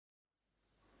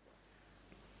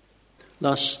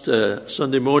Last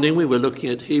Sunday morning we were looking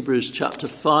at Hebrews chapter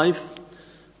 5,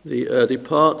 the early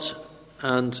part,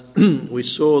 and we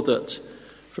saw that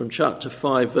from chapter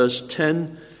 5 verse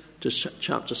 10 to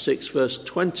chapter 6 verse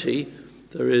 20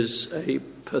 there is a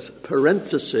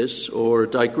parenthesis or a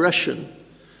digression,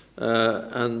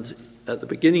 and at the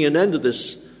beginning and end of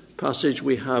this passage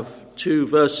we have two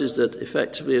verses that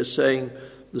effectively are saying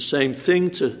the same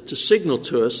thing to signal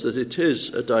to us that it is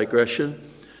a digression.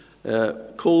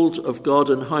 Called of God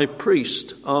and high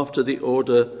priest after the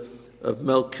order of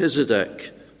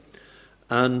Melchizedek.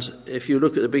 And if you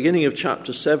look at the beginning of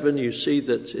chapter 7, you see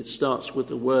that it starts with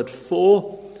the word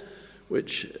for,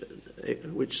 which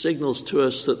signals to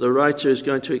us that the writer is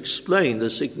going to explain the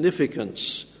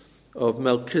significance of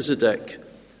Melchizedek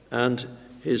and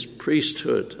his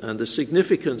priesthood, and the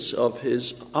significance of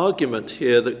his argument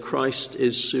here that Christ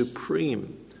is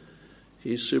supreme.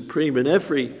 He's supreme in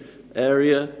every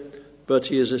area, but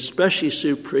he is especially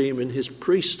supreme in his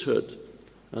priesthood.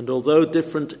 And although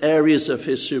different areas of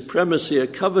his supremacy are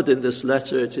covered in this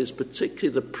letter, it is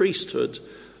particularly the priesthood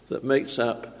that makes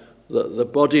up the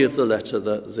body of the letter,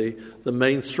 the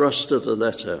main thrust of the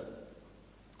letter.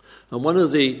 And one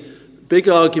of the big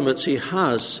arguments he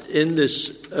has in this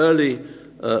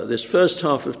this first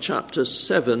half of chapter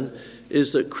 7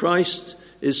 is that Christ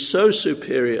is so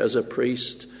superior as a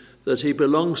priest that he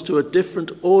belongs to a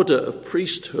different order of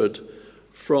priesthood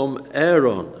from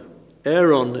Aaron.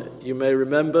 Aaron, you may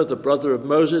remember, the brother of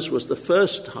Moses, was the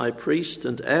first high priest,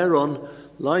 and Aaron,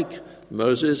 like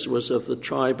Moses, was of the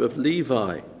tribe of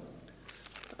Levi.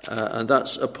 And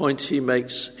that's a point he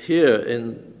makes here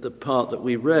in the part that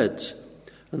we read.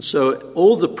 And so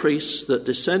all the priests that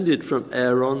descended from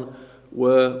Aaron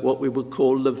were what we would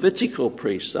call Levitical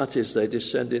priests. That is, they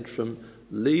descended from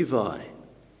Levi.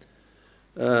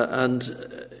 And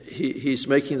he's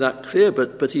making that clear,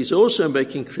 but he's also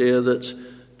making clear that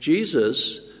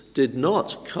Jesus did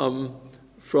not come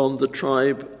from the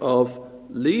tribe of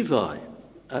Levi.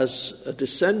 As a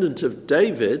descendant of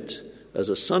David, as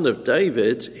a son of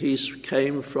David, he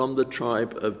came from the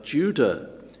tribe of Judah.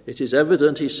 It is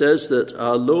evident, he says, that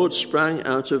our Lord sprang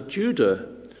out of Judah,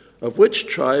 of which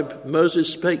tribe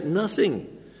Moses spake nothing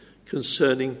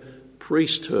concerning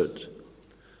priesthood.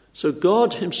 So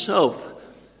God himself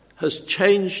has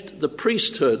changed the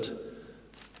priesthood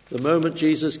the moment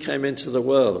Jesus came into the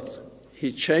world.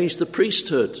 He changed the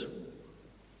priesthood.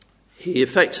 He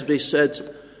effectively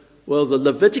said, well, the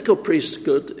Levitical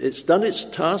priesthood, it's done its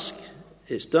task,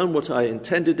 it's done what I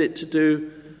intended it to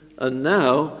do, and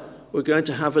now we're going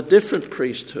to have a different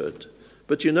priesthood.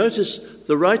 But you notice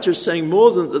the writer is saying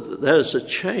more than that there's a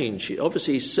change.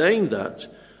 Obviously he's saying that,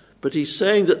 but he's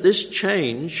saying that this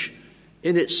change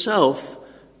in itself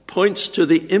points to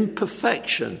the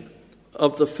imperfection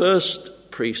of the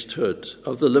first priesthood,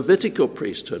 of the Levitical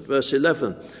priesthood. Verse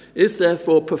 11, if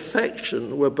therefore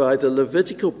perfection were by the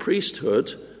Levitical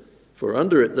priesthood, for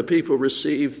under it the people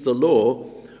received the law,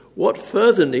 what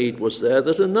further need was there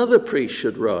that another priest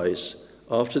should rise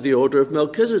after the order of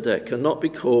Melchizedek and not be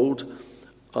called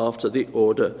after the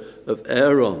order of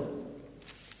Aaron?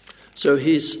 So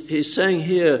he's saying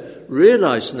here,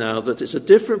 realize now that it's a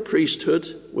different priesthood,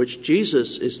 which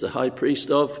Jesus is the high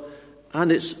priest of,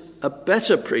 and it's a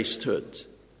better priesthood.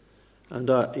 And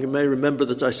you may remember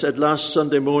that I said last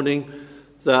Sunday morning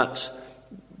that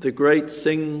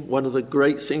one of the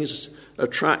great things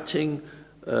attracting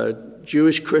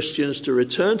Jewish Christians to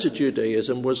return to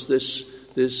Judaism was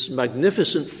this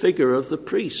magnificent figure of the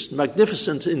priest,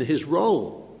 magnificent in his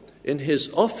role, in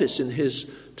his office, in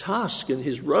his task, in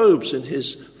his robes, in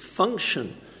his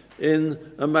function, in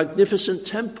a magnificent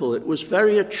temple. It was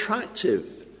very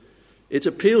attractive. It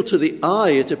appealed to the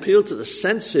eye, it appealed to the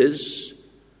senses,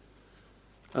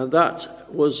 and that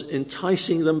was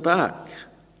enticing them back.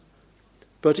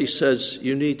 But he says,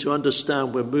 you need to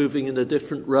understand we're moving in a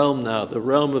different realm now, the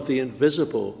realm of the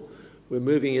invisible. We're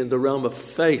moving in the realm of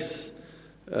faith,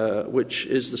 which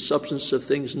is the substance of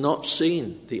things not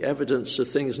seen, the evidence of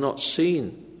things not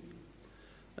seen.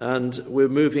 And we're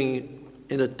moving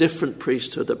in a different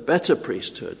priesthood, a better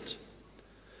priesthood.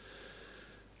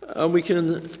 And we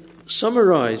can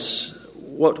summarize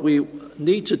what we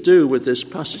need to do with this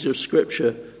passage of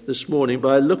Scripture this morning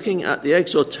by looking at the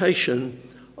exhortation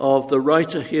of the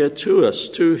writer here to us,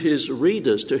 to his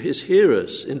readers, to his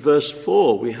hearers. In verse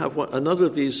 4, we have another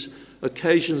of these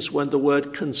occasions when the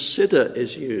word consider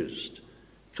is used.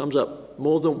 It comes up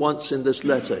more than once in this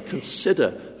letter.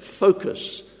 Consider,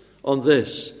 focus on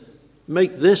this.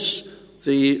 Make this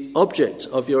the object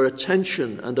of your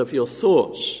attention and of your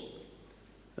thoughts.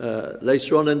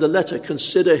 later on in the letter,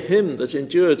 consider him that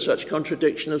endured such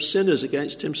contradiction of sinners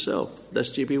against himself,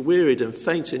 lest ye be wearied and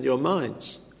faint in your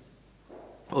minds.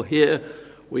 Or here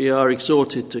we are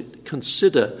exhorted to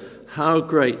consider how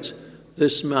great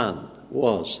this man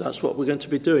was. That's what we're going to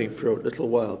be doing for a little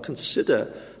while.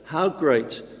 Consider how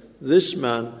great this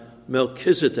man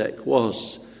Melchizedek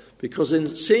was. Because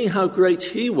in seeing how great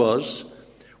he was,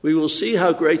 we will see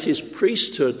how great his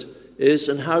priesthood is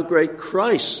and how great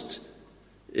Christ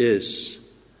is.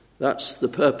 That's the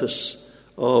purpose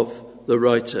of the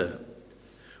writer.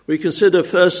 We consider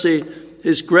firstly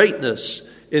his greatness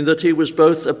in that he was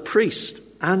both a priest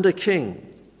and a king.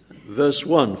 Verse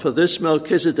 1, for this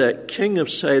Melchizedek, king of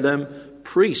Salem,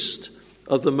 priest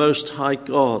of the Most High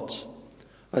God.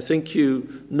 I think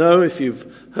you know, if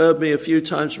you've heard me a few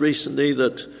times recently,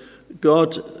 that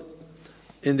God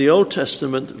in the Old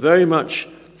Testament very much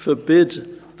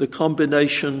forbid the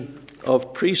combination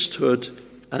of priesthood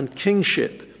and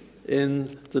kingship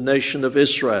in the nation of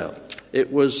Israel.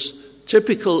 It was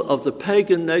typical of the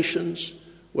pagan nations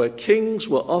where kings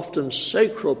were often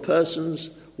sacred persons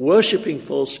worshipping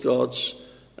false gods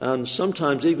and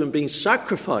sometimes even being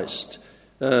sacrificed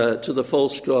to the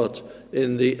false god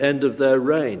in the end of their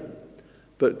reign.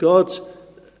 But God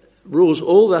rules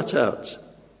all that out,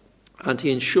 and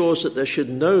he ensures that there should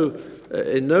in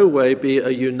no way be a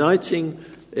uniting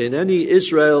in any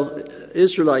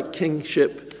Israelite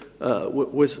kingship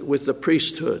with the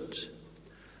priesthood.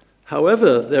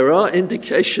 However, there are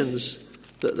indications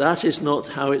that that is not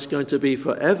how it's going to be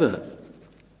forever.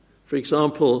 For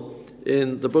example,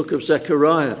 in the book of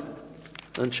Zechariah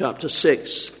and chapter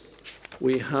 6,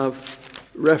 we have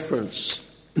reference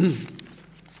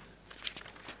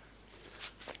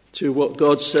to what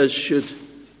God says should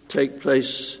take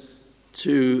place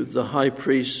to the high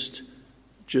priest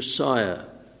Josiah.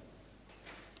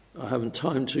 I haven't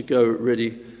time to go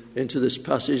really into this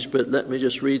passage, but let me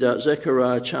just read out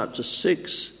Zechariah chapter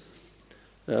 6.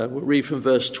 We'll read from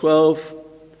verse 12.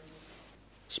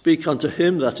 Speak unto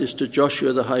him, that is to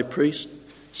Joshua the high priest,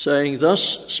 saying,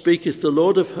 thus speaketh the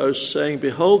Lord of hosts, saying,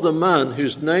 behold the man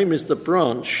whose name is the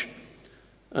branch,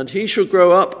 and he shall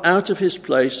grow up out of his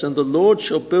place, and the Lord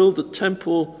shall build the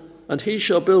temple, and he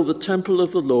shall build the temple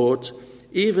of the Lord,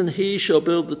 even he shall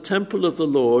build the temple of the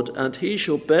Lord, and he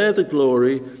shall bear the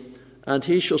glory, and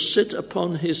he shall sit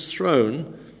upon his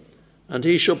throne, and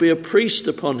he shall be a priest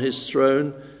upon his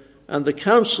throne, and the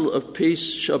counsel of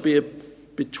peace shall be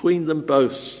between them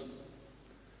both.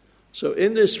 So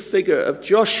in this figure of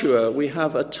Joshua, we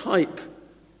have a type,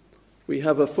 we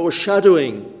have a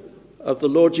foreshadowing of the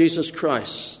Lord Jesus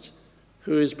Christ,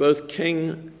 who is both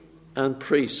king and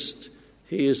priest.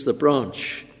 He is the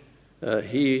branch.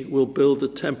 He will build the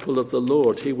temple of the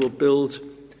Lord. He will build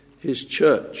his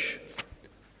church.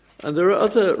 And there are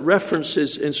other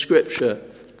references in Scripture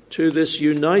to this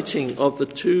uniting of the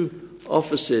two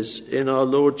offices in our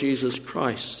Lord Jesus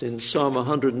Christ. In Psalm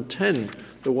 110,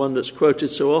 the one that's quoted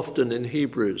so often in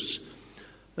Hebrews,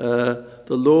 the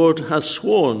Lord has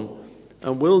sworn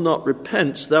and will not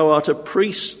repent, thou art a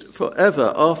priest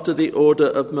forever after the order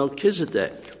of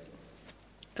Melchizedek.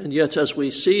 And yet, as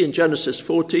we see in Genesis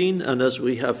 14, and as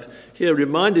we have here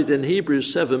reminded in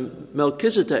Hebrews 7,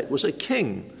 Melchizedek was a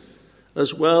king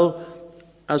as well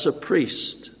as a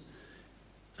priest,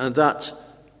 and that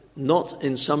not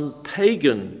in some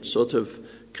pagan sort of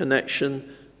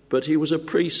connection, but he was a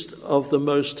priest of the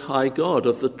Most High God,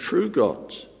 of the true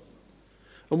God.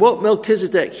 And what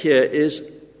Melchizedek here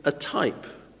is a type,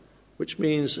 which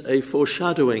means a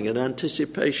foreshadowing, an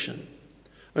anticipation.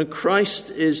 And Christ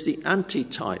is the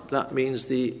antitype. That means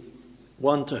the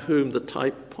one to whom the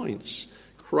type points.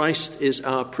 Christ is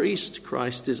our priest.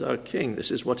 Christ is our king.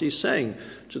 This is what he's saying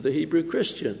to the Hebrew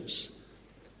Christians.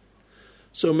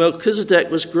 So Melchizedek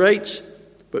was great,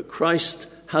 but Christ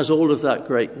has all of that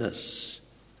greatness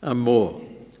and more.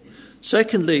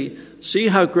 Secondly, see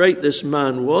how great this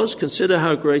man was. Consider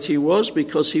how great he was,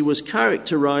 because he was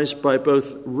characterized by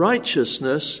both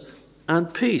righteousness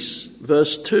and peace.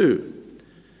 Verse 2.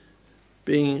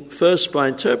 Being first by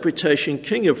interpretation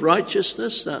king of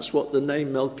righteousness, that's what the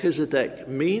name Melchizedek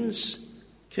means.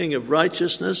 King of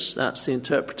righteousness, that's the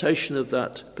interpretation of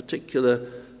that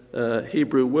particular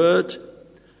Hebrew word.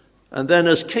 And then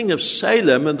as king of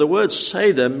Salem, and the word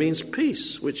Salem means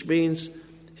peace, which means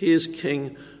he is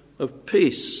king of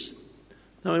peace.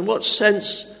 Now, in what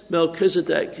sense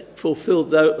Melchizedek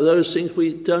fulfilled those things,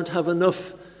 we don't have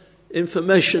enough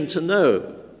information to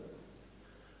know.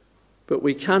 But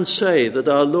we can say that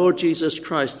our Lord Jesus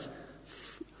Christ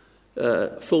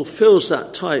fulfills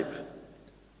that type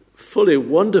fully,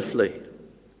 wonderfully,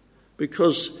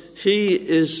 because he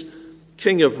is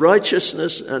king of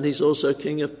righteousness, and he's also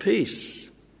king of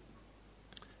peace.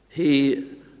 He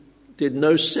did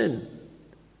no sin.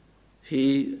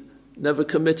 He never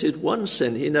committed one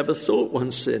sin. He never thought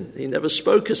one sin. He never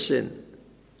spoke a sin.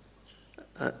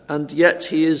 And yet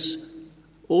he is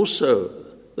also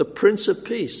the Prince of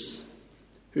Peace,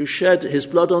 who shed his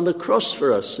blood on the cross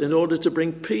for us in order to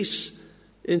bring peace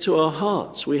into our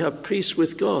hearts. We have peace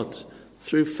with God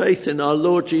through faith in our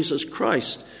Lord Jesus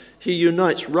Christ. He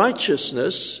unites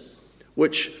righteousness,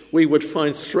 which we would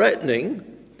find threatening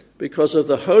because of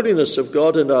the holiness of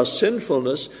God and our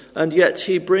sinfulness, and yet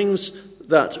he brings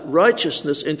that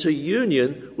righteousness into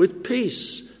union with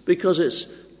peace, because it's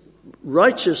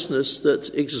righteousness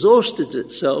that exhausted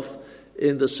itself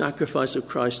in the sacrifice of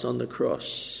Christ on the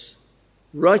cross.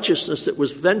 Righteousness that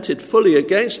was vented fully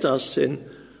against our sin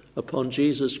upon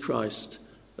Jesus Christ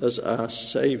as our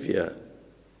Saviour.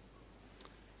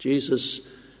 Jesus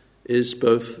is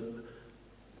both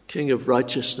King of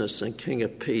righteousness and King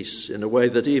of peace in a way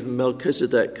that even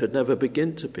Melchizedek could never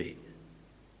begin to be.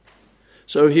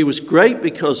 So he was great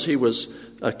because he was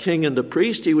a king and a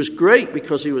priest. He was great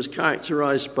because he was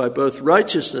characterized by both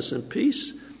righteousness and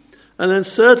peace. And then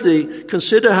thirdly,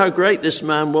 consider how great this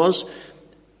man was.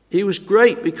 He was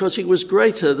great because he was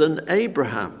greater than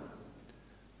Abraham.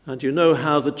 And you know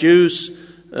how the Jews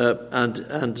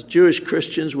and Jewish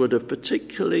Christians would have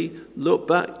particularly looked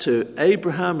back to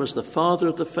Abraham as the father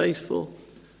of the faithful,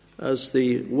 as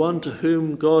the one to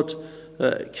whom God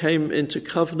came into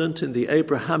covenant in the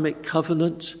Abrahamic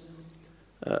covenant,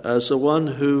 as the one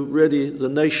who really the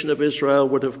nation of Israel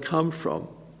would have come from.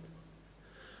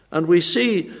 And we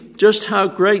see just how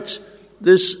great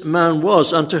this man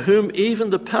was, unto whom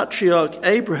even the patriarch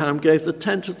Abraham gave the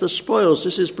tenth of the spoils.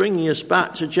 This is bringing us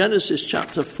back to Genesis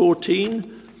chapter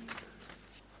 14.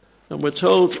 And we're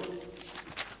told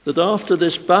that after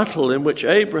this battle in which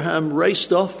Abraham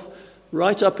raced off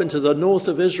right up into the north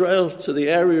of Israel to the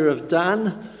area of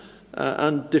Dan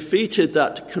and defeated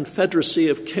that confederacy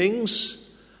of kings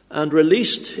and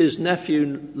released his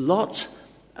nephew Lot,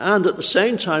 and at the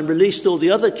same time released all the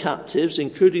other captives,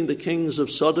 including the kings of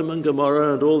Sodom and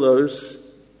Gomorrah and all those,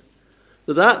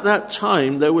 that at that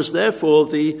time there was therefore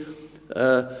the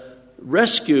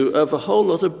rescue of a whole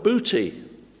lot of booty,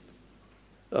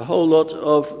 a whole lot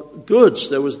of goods.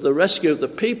 There was the rescue of the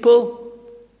people,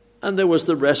 and there was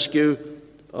the rescue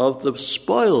of the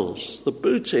spoils, the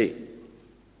booty.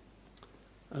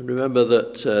 And remember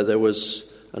that there was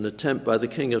an attempt by the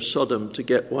king of Sodom to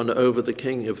get one over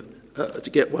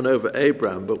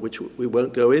Abraham, but which we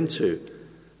won't go into.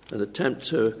 An attempt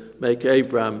to make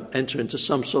Abraham enter into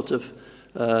some sort of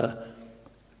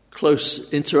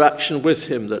close interaction with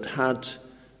him that had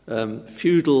a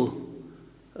feudal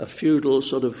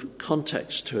sort of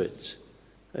context to it.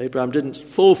 Abraham didn't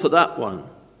fall for that one.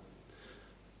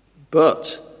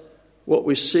 But what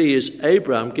we see is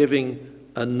Abraham giving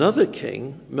another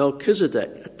king, Melchizedek,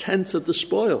 a tenth of the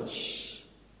spoils.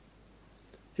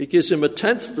 He gives him a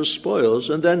tenth of the spoils.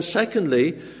 And then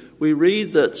secondly, we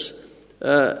read that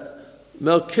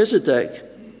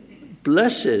Melchizedek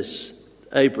blesses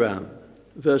Abraham.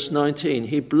 Verse 19,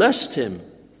 he blessed him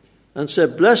and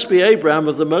said, "Blessed be Abraham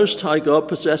of the Most High God,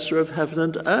 possessor of heaven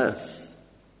and earth."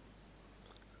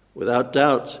 Without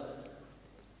doubt,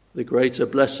 the greater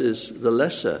blesses the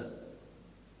lesser.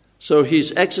 So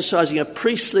he's exercising a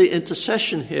priestly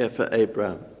intercession here for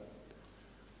Abraham.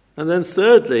 And then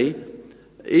thirdly,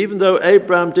 even though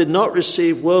Abraham did not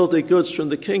receive worldly goods from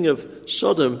the king of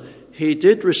Sodom, he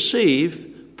did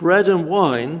receive bread and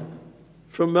wine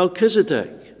from Melchizedek.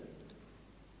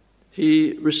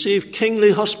 He received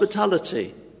kingly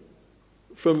hospitality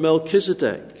from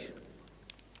Melchizedek.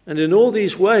 And in all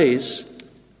these ways,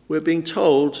 we're being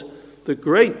told the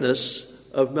greatness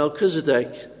of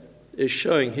Melchizedek is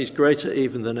showing he's greater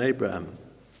even than Abraham.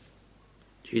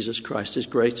 Jesus Christ is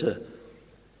greater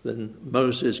than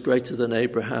Moses, greater than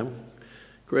Abraham,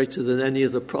 greater than any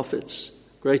of the prophets,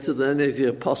 greater than any of the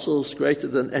apostles, greater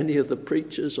than any of the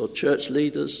preachers or church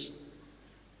leaders,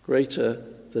 greater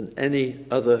than any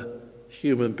other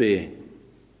human being.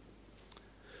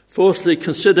 Fourthly,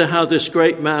 consider how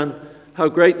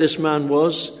great this man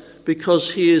was,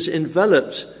 because he is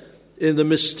enveloped in the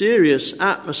mysterious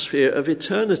atmosphere of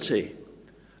eternity.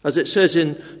 As it says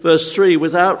in verse 3,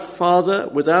 without father,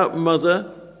 without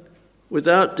mother,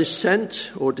 without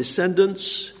descent or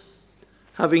descendants,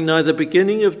 having neither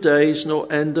beginning of days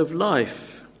nor end of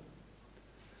life.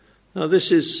 Now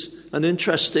this is an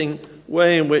interesting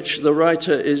way in which the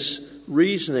writer is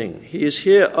reasoning. He is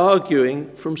here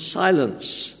arguing from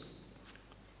silence.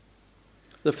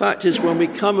 The fact is, when we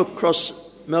come across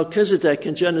Melchizedek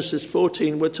in Genesis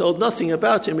 14, we're told nothing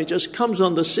about him. He just comes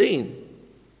on the scene.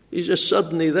 He's just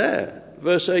suddenly there.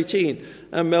 Verse 18,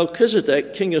 and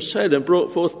Melchizedek, king of Salem,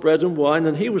 brought forth bread and wine,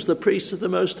 and he was the priest of the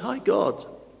Most High God.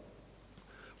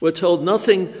 We're told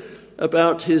nothing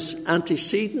about his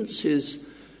antecedents, his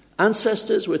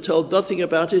ancestors. We're told nothing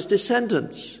about his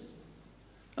descendants.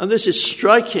 And this is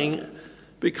striking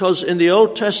because in the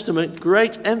Old Testament,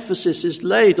 great emphasis is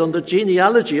laid on the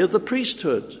genealogy of the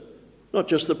priesthood. Not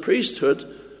just the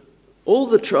priesthood, all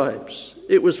the tribes.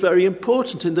 It was very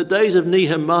important in the days of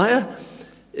Nehemiah.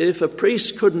 If a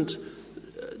priest couldn't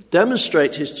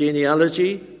demonstrate his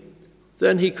genealogy,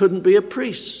 then he couldn't be a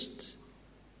priest.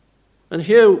 And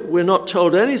here we're not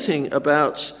told anything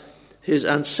about his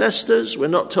ancestors. We're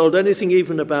not told anything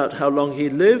even about how long he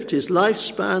lived, his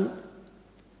lifespan.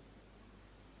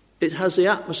 It has the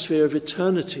atmosphere of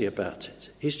eternity about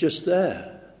it. He's just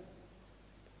there.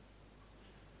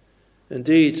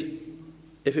 Indeed,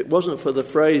 if it wasn't for the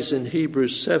phrase in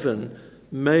Hebrews 7,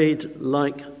 made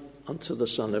like unto the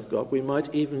Son of God, we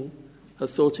might even have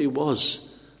thought he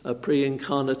was a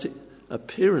pre-incarnate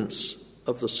appearance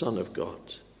of the Son of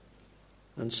God.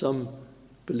 And some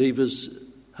believers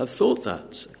have thought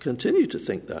that, continue to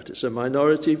think that. It's a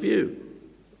minority view.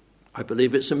 I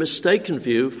believe it's a mistaken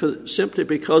view simply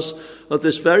because of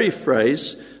this very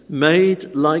phrase,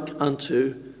 made like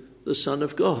unto the Son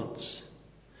of God.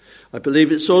 I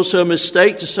believe it's also a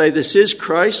mistake to say this is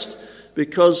Christ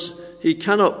because he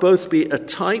cannot both be a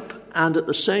type and at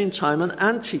the same time an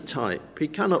antitype. He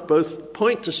cannot both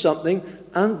point to something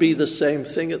and be the same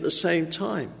thing at the same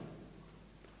time.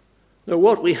 Now,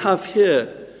 what we have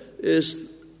here is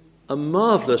a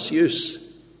marvelous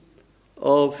use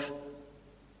of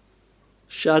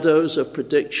shadows, of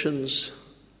predictions,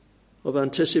 of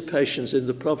anticipations in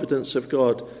the providence of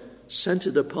God,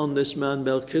 centered upon this man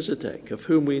Melchizedek, of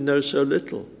whom we know so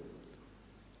little,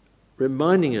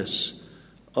 reminding us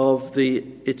of the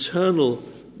eternal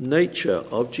nature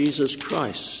of Jesus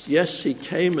Christ. Yes, he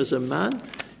came as a man.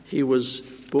 He was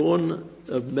born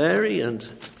of Mary, and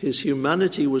his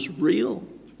humanity was real.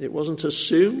 It wasn't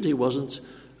assumed. He wasn't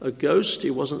a ghost.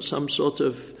 He wasn't some sort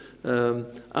of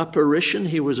apparition.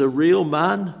 He was a real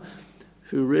man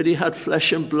who really had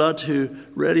flesh and blood, who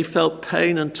really felt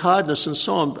pain and tiredness and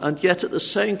so on. And yet at the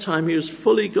same time, he was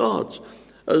fully God.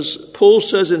 As Paul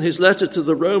says in his letter to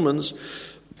the Romans,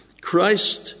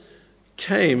 Christ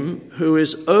came, who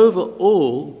is over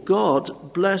all,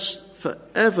 God, blessed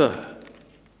forever.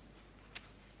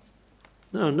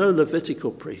 No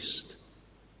Levitical priest,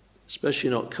 especially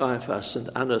not Caiaphas and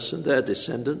Annas and their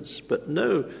descendants, but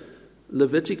no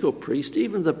Levitical priest,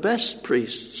 even the best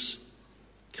priests,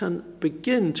 can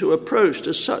begin to approach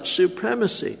to such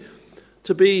supremacy,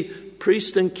 to be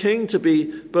priest and king, to be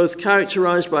both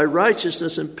characterized by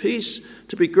righteousness and peace,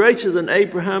 to be greater than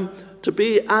Abraham, to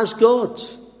be as God,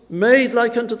 made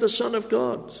like unto the Son of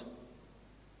God.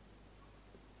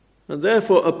 And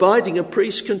therefore abiding a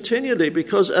priest continually,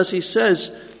 because as he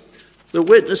says, the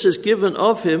witness is given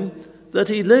of him that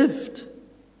he lived.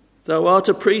 Thou art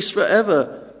a priest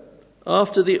forever,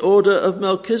 after the order of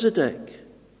Melchizedek.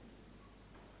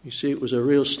 You see, it was a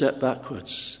real step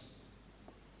backwards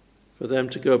for them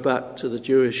to go back to the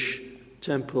Jewish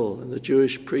temple and the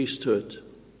Jewish priesthood.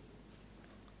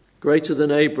 Greater than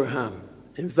Abraham,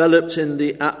 enveloped in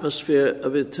the atmosphere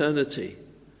of eternity,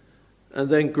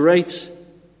 and then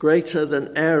greater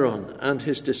than Aaron and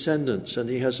his descendants.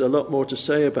 And he has a lot more to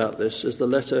say about this as the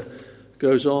letter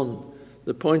goes on.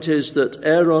 The point is that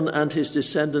Aaron and his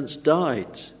descendants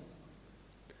died,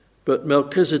 but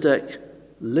Melchizedek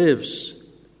lives.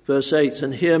 Verse 8,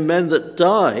 and here men that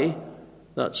die,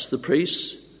 that's the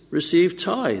priests, receive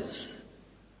tithes.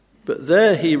 But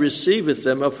there he receiveth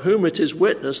them, of whom it is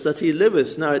witness that he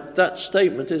liveth. Now, that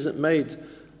statement isn't made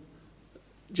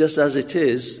just as it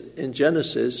is in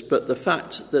Genesis, but the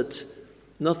fact that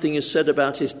nothing is said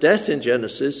about his death in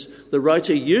Genesis, the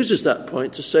writer uses that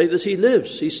point to say that he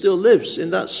lives. He still lives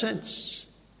in that sense.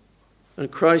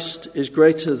 And Christ is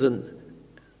greater than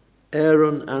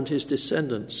Aaron and his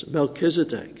descendants.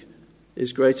 Melchizedek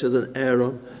is greater than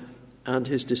Aaron and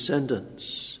his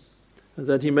descendants. And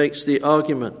then he makes the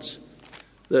argument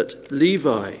that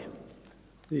Levi,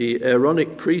 the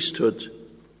Aaronic priesthood,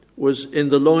 was in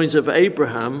the loins of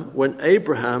Abraham when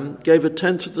Abraham gave a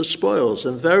tenth of the spoils.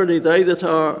 And verily they that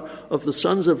are of the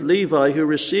sons of Levi who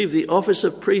receive the office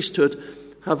of priesthood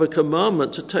have a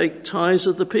commandment to take tithes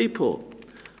of the people.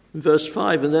 In verse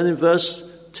 5, and then in verse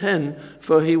 10,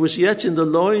 for he was yet in the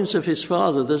loins of his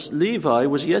father. This Levi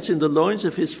was yet in the loins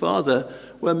of his father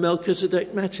when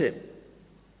Melchizedek met him.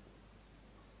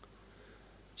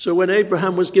 So when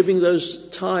Abraham was giving those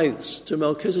tithes to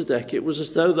Melchizedek, it was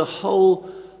as though the whole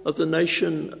of the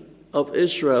nation of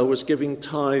Israel was giving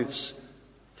tithes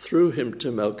through him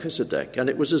to Melchizedek.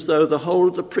 And it was as though the whole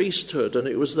of the priesthood, and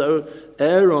it was as though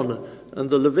Aaron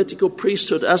and the Levitical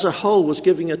priesthood as a whole was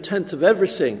giving a tenth of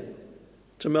everything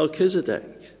to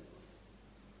Melchizedek.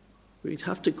 We'd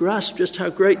have to grasp just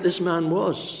how great this man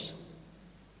was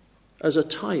as a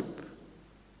type,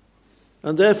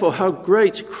 and therefore how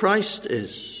great Christ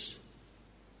is.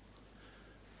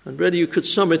 And really you could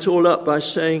sum it all up by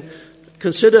saying,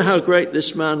 consider how great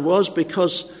this man was,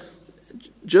 because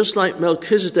just like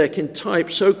Melchizedek in type,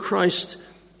 so Christ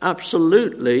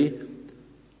absolutely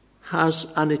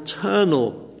has an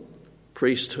eternal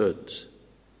priesthood.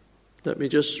 Let me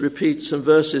just repeat some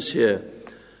verses here.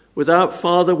 Without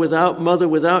father, without mother,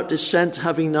 without descent,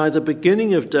 having neither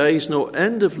beginning of days nor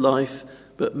end of life,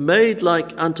 but made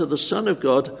like unto the Son of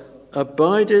God,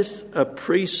 abideth a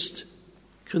priest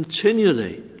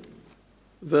continually.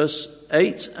 Verse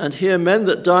 8, and here men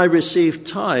that die receive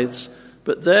tithes,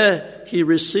 but there he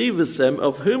receiveth them,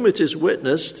 of whom it is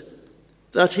witnessed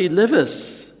that he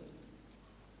liveth.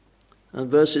 And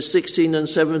verses 16 and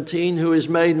 17, who is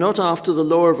made not after the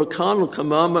law of a carnal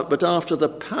commandment, but after the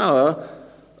power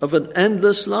of an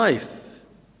endless life.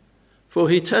 For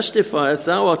he testifieth,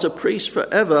 thou art a priest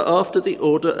forever after the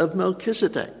order of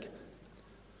Melchizedek.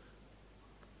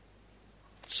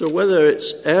 So whether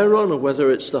it's Aaron, or whether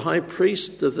it's the high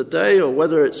priest of the day, or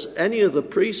whether it's any of the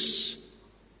priests,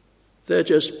 they're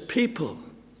just people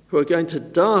who are going to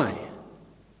die.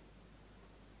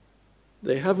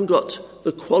 They haven't got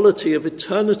the quality of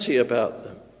eternity about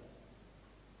them.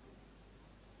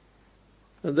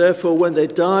 And therefore, when they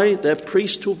die, their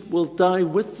priest will die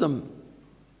with them.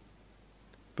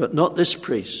 But not this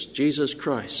priest, Jesus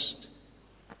Christ.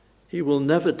 He will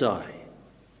never die.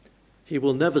 He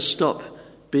will never stop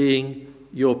being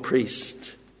your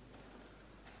priest.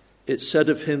 It's said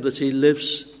of him that he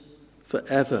lives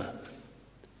forever.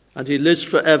 And he lives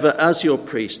forever as your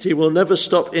priest. He will never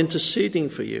stop interceding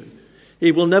for you.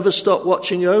 He will never stop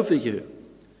watching over you.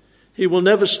 He will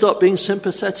never stop being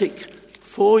sympathetic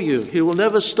for you. He will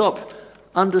never stop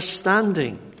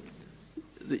understanding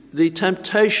the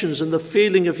temptations and the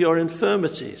feeling of your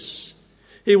infirmities.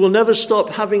 He will never stop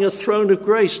having a throne of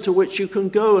grace to which you can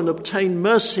go and obtain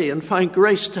mercy and find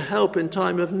grace to help in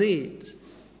time of need.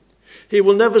 He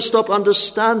will never stop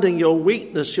understanding your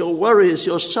weakness, your worries,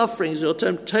 your sufferings, your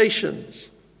temptations.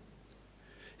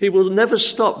 He will never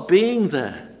stop being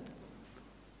there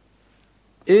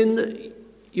in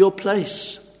your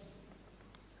place,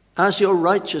 as your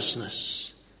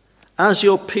righteousness, as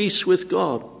your peace with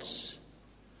God,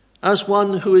 as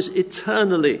one who is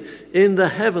eternally in the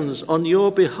heavens on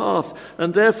your behalf,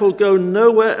 and therefore go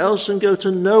nowhere else and go to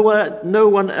no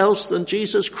one else than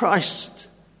Jesus Christ.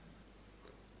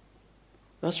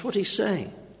 That's what he's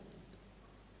saying.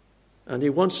 And he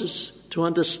wants us to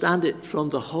understand it from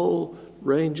the whole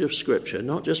range of Scripture,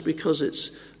 not just because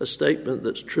it's a statement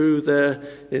that's true there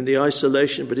in the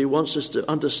isolation, but he wants us to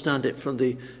understand it from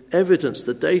the evidence,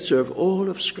 the data of all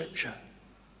of Scripture.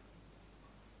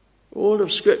 All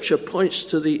of Scripture points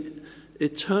to the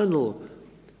eternal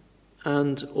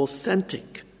and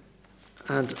authentic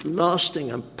and lasting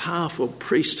and powerful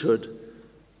priesthood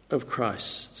of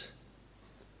Christ.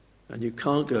 And you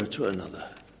can't go to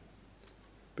another,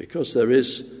 because there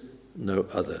is no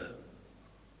other.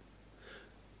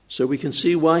 So we can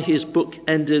see why his book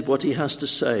ended what he has to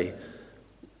say.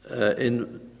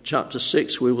 In chapter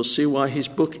 6, we will see why his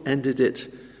book ended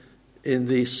it in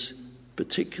this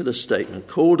particular statement.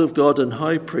 Called of God and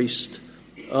high priest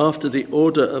after the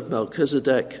order of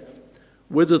Melchizedek,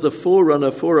 whither the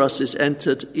forerunner for us is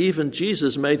entered, even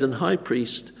Jesus made an high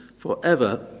priest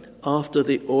forever after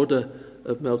the order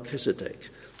of Melchizedek.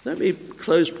 Let me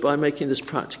close by making this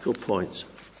practical point.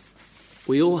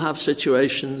 We all have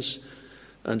situations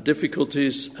and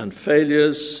difficulties and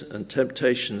failures and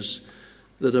temptations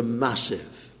that are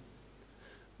massive.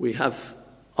 We have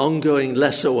ongoing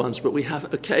lesser ones, but we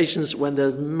have occasions when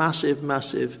there's massive,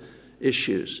 massive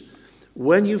issues.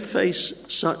 When you face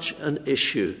such an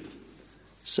issue,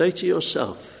 say to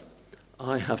yourself,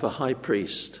 I have a high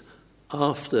priest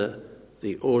after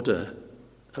the order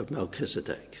of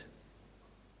Melchizedek.